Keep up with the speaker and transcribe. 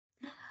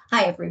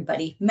Hi,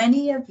 everybody.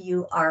 Many of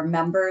you are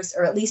members,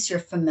 or at least you're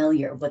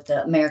familiar with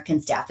the American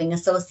Staffing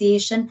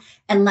Association.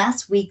 And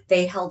last week,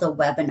 they held a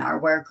webinar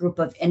where a group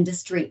of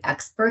industry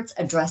experts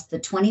addressed the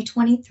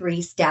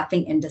 2023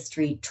 staffing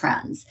industry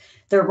trends.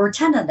 There were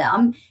 10 of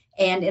them.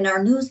 And in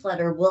our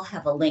newsletter, we'll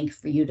have a link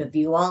for you to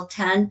view all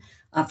 10.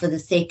 For the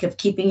sake of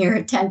keeping your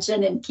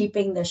attention and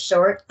keeping this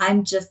short,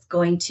 I'm just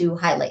going to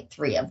highlight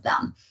 3 of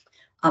them.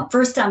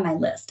 First on my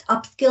list,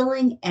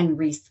 upskilling and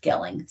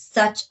reskilling,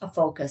 such a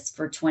focus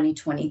for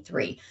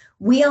 2023.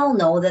 We all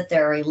know that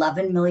there are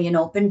 11 million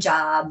open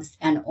jobs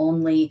and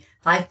only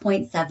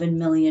 5.7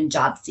 million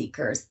job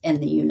seekers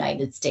in the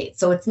United States.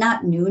 So it's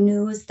not new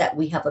news that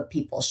we have a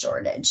people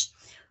shortage,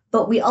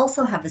 but we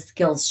also have a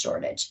skills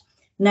shortage.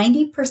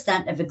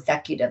 90% of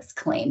executives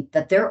claim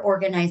that their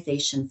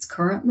organizations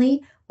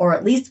currently, or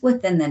at least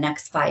within the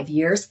next 5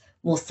 years,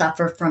 will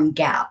suffer from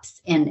gaps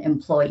in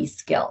employee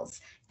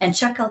skills. And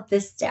check out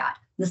this stat.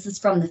 This is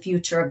from the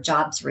Future of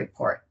Jobs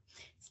report.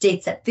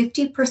 States that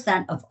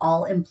 50% of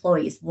all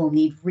employees will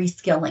need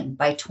reskilling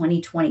by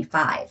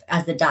 2025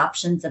 as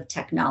adoptions of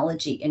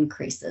technology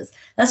increases.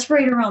 That's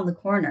right around the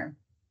corner.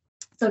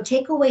 So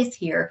takeaways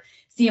here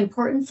is the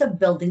importance of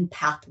building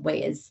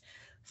pathways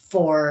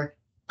for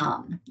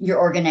your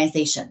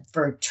organization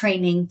for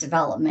training,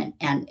 development,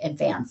 and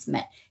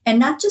advancement. And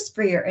not just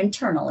for your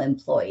internal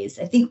employees.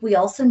 I think we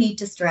also need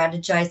to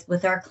strategize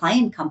with our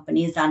client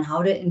companies on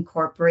how to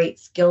incorporate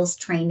skills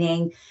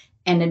training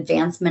and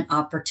advancement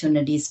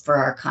opportunities for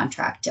our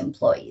contract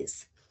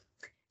employees.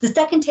 The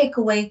second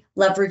takeaway,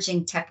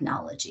 leveraging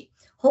technology.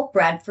 Hope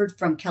Bradford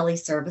from Kelly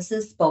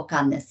Services spoke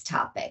on this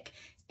topic.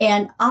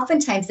 And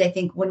oftentimes, I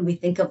think when we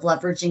think of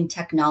leveraging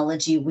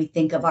technology, we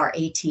think of our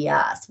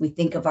ATS, we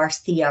think of our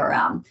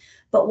CRM.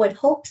 But what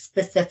Hope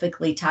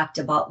specifically talked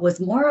about was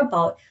more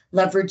about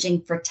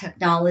leveraging for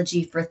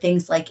technology for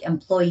things like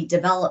employee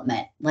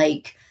development,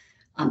 like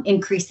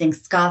increasing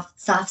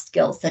soft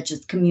skills such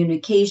as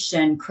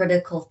communication,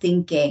 critical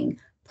thinking,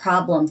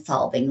 problem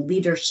solving,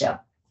 leadership.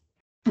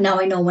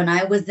 Now, I know when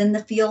I was in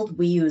the field,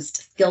 we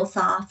used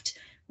Skillsoft.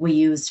 We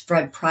use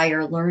Fred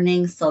Pryor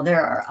Learning, so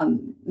there are a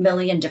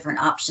million different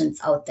options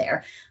out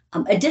there.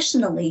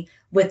 Additionally,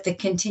 with the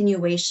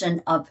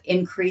continuation of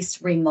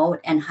increased remote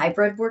and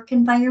hybrid work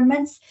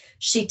environments,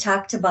 she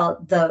talked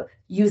about the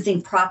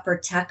using proper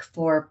tech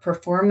for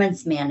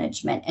performance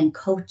management and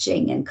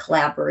coaching and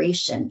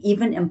collaboration,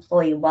 even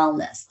employee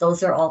wellness.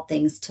 Those are all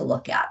things to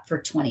look at for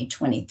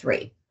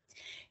 2023.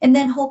 And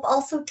then Hope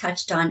also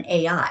touched on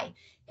AI.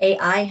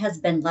 AI has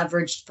been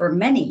leveraged for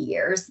many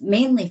years,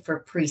 mainly for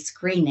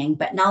pre-screening,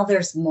 but now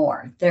there's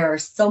more. There are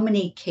so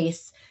many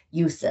case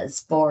uses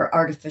for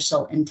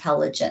artificial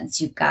intelligence.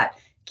 You've got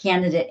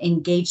candidate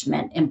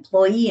engagement,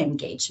 employee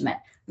engagement,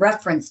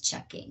 reference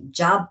checking,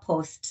 job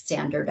post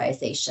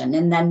standardization,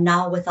 and then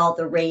now with all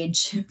the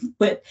rage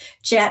with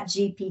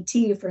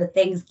ChatGPT for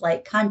things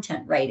like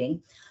content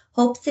writing.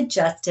 Hope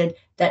suggested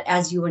that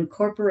as you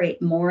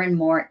incorporate more and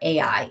more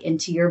AI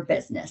into your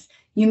business,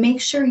 you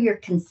make sure you're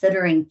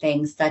considering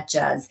things such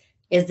as,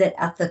 is it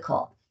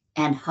ethical?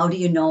 And how do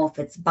you know if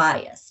it's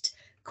biased?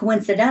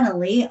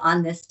 Coincidentally,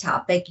 on this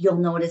topic, you'll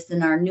notice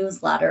in our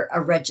newsletter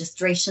a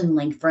registration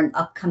link for an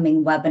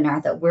upcoming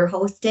webinar that we're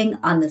hosting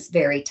on this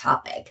very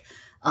topic,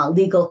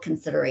 legal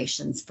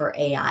considerations for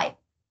AI.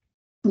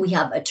 We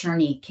have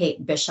attorney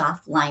Kate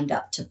Bischoff lined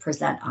up to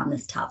present on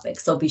this topic,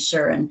 so be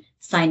sure and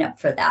sign up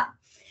for that.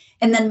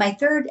 And then my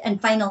third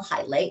and final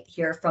highlight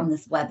here from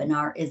this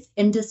webinar is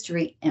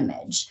industry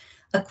image.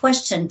 A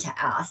question to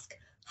ask,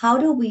 how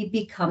do we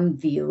become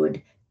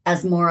viewed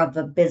as more of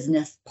a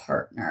business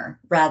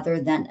partner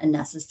rather than a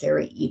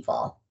necessary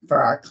evil for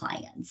our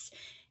clients?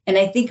 And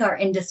I think our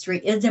industry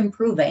is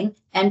improving.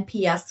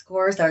 NPS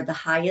scores are the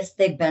highest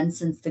they've been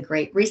since the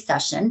Great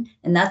Recession,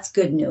 and that's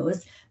good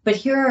news. But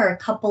here are a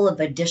couple of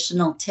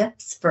additional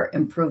tips for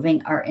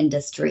improving our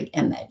industry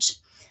image.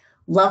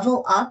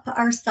 Level up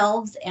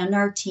ourselves and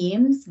our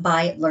teams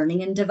by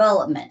learning and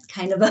development,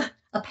 kind of a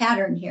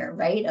pattern here,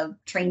 right, of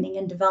training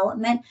and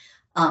development,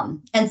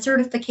 and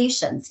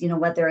certifications,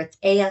 whether it's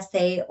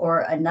ASA or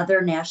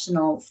another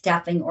national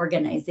staffing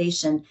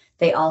organization,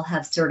 they all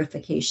have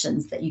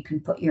certifications that you can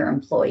put your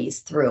employees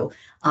through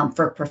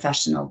for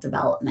professional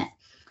development.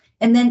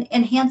 And then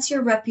enhance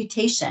your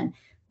reputation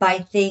by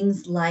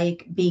things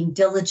like being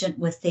diligent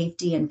with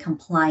safety and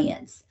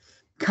compliance,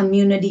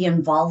 community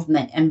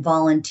involvement and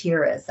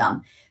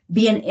volunteerism,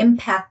 be an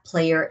impact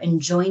player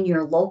and join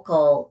your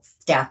local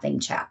staffing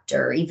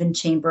chapter, or even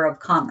Chamber of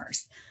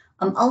Commerce.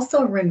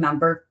 Also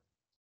remember,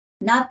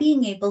 not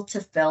being able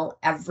to fill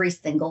every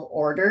single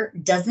order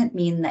doesn't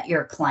mean that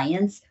your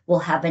clients will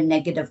have a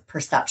negative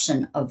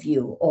perception of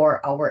you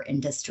or our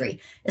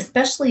industry,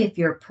 especially if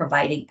you're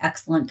providing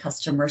excellent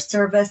customer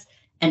service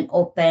and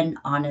open,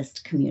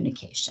 honest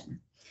communication.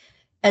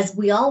 As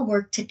we all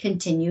work to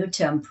continue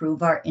to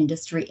improve our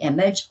industry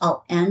image,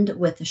 I'll end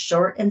with a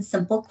short and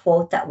simple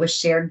quote that was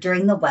shared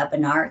during the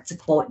webinar. It's a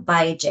quote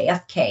by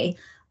JFK,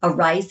 "A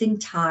rising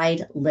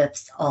tide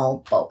lifts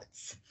all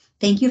boats."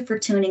 Thank you for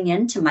tuning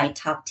in to my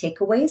top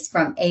takeaways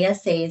from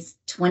ASA's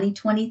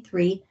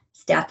 2023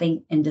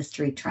 staffing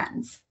industry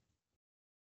trends.